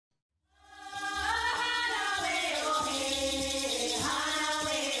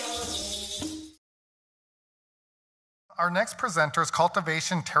Our next presenter is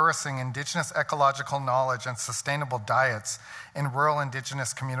Cultivation, Terracing, Indigenous Ecological Knowledge and Sustainable Diets in Rural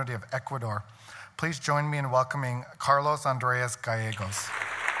Indigenous Community of Ecuador. Please join me in welcoming Carlos Andres Gallegos.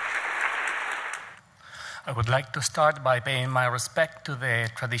 I would like to start by paying my respect to the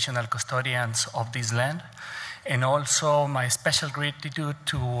traditional custodians of this land, and also my special gratitude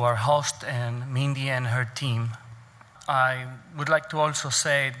to our host and Mindy and her team. I would like to also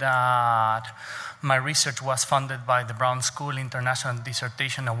say that my research was funded by the Brown School International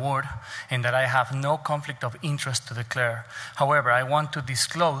Dissertation Award, and that I have no conflict of interest to declare. However, I want to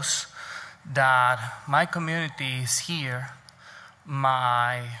disclose that my community is here.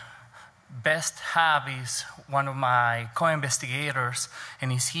 My best half is one of my co-investigators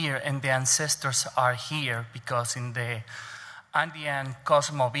and is here, and the ancestors are here because in the Andean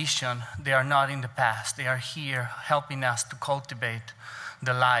cosmovision, they are not in the past. They are here helping us to cultivate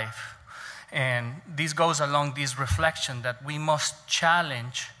the life. And this goes along this reflection that we must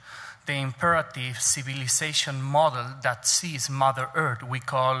challenge the imperative civilization model that sees Mother Earth. We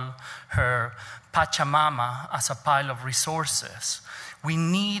call her Pachamama as a pile of resources. We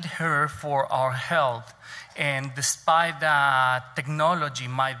need her for our health. And despite that technology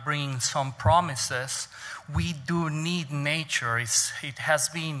might bring some promises, we do need nature. It has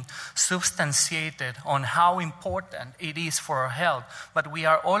been substantiated on how important it is for our health, but we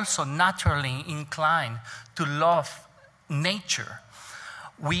are also naturally inclined to love nature.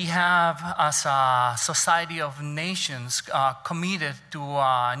 We have, as a Society of Nations, committed to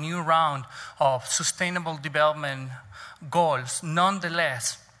a new round of sustainable development goals.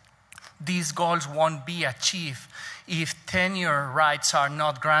 Nonetheless, these goals won't be achieved if tenure rights are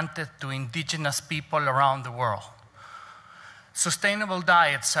not granted to indigenous people around the world. Sustainable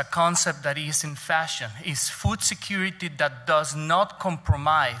diets, a concept that is in fashion, is food security that does not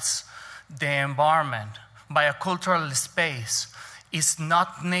compromise the environment. Biocultural space is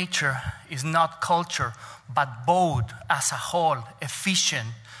not nature, is not culture, but both as a whole, efficient,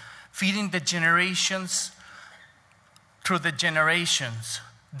 feeding the generations through the generations.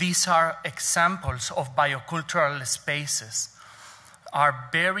 These are examples of biocultural spaces, are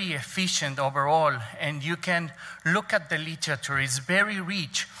very efficient overall, and you can look at the literature. It's very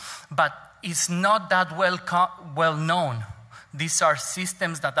rich, but it's not that well known. These are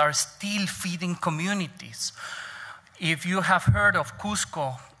systems that are still feeding communities. If you have heard of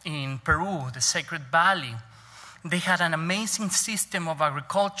Cusco in Peru, the Sacred Valley, they had an amazing system of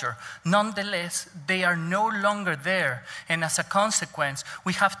agriculture. Nonetheless, they are no longer there. And as a consequence,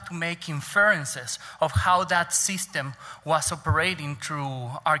 we have to make inferences of how that system was operating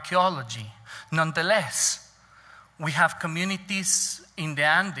through archaeology. Nonetheless, we have communities in the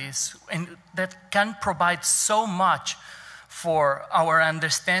Andes that can provide so much for our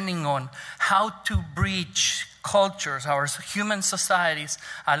understanding on how to bridge cultures, our human societies,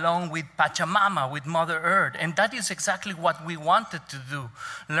 along with Pachamama, with Mother Earth. And that is exactly what we wanted to do.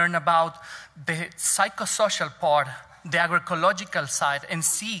 Learn about the psychosocial part, the agroecological side, and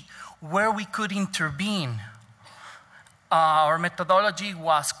see where we could intervene. Our methodology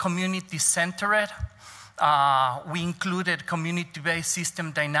was community-centered. We included community-based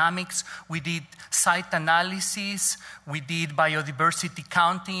system dynamics. We did site analysis. We did biodiversity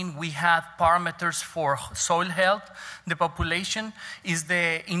counting. We had parameters for soil health. The population is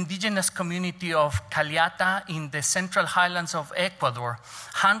the indigenous community of Caliata in the central highlands of Ecuador.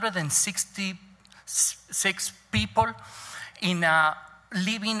 166 people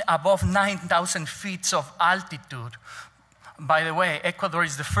living above 9,000 feet of altitude. By the way, Ecuador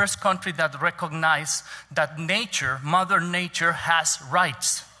is the first country that recognized that nature, Mother Nature, has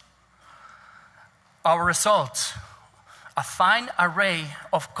rights. Our results, a fine array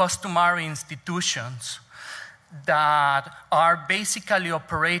of customary institutions that are basically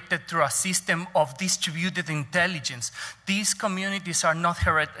operated through a system of distributed intelligence. These communities are not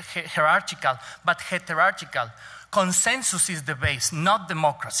hierarchical, but heterarchical. Consensus is the base, not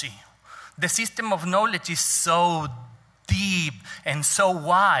democracy. The system of knowledge is so deep and so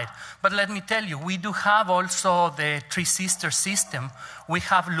wide. But let me tell you, we do have also the Three Sisters system. We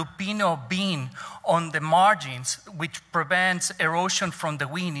have Lupino bean on the margins, which prevents erosion from the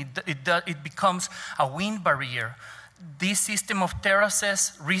wind. It becomes a wind barrier. This system of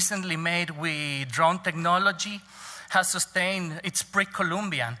terraces, recently made with drone technology, has sustained, it's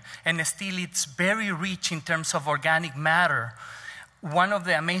pre-Columbian, and still it's very rich in terms of organic matter. One of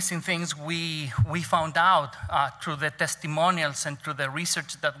the amazing things we found out through the testimonials and through the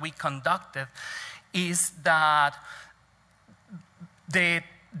research that we conducted is that the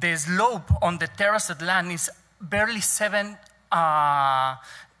slope on the terraced land is barely 7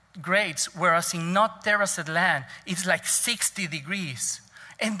 grades, whereas in not terraced land, it's like 60 degrees.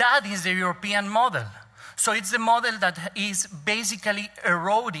 And that is the European model. So it's the model that is basically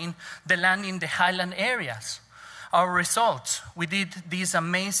eroding the land in the highland areas. Our results, we did this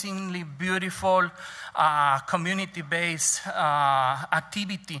amazingly beautiful community-based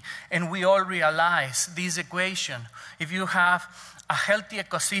activity, and we all realized this equation. If you have a healthy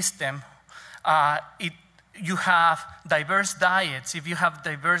ecosystem, you have diverse diets. If you have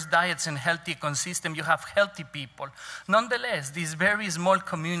diverse diets and healthy ecosystem, you have healthy people. Nonetheless, these very small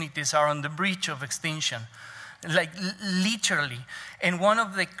communities are on the brink of extinction, like literally. And one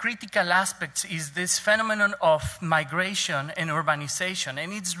of the critical aspects is this phenomenon of migration and urbanization.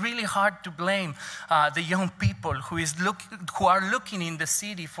 And it's really hard to blame the young people who are looking in the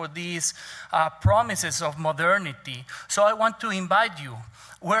city for these promises of modernity. So I want to invite you.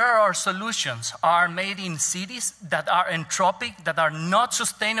 Where our solutions are made in cities that are entropic, that are not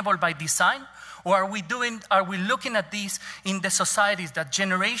sustainable by design? Or are we looking at these in the societies that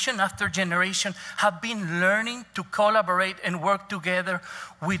generation after generation have been learning to collaborate and work together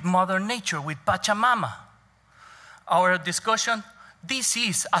with Mother Nature, with Pachamama? Our discussion, this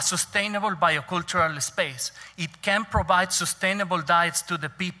is a sustainable biocultural space. It can provide sustainable diets to the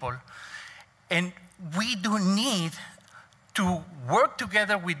people. And we do need to work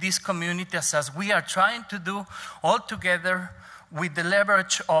together with these communities as we are trying to do all together with the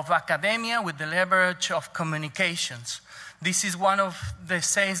leverage of academia, with the leverage of communications. This is one of the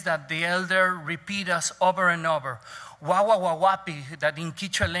sayings that the elder repeat us over and over. Wawawawapi, that in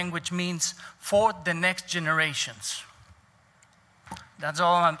Quechua language means for the next generations. That's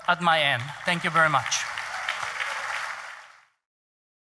all at my end. Thank you very much.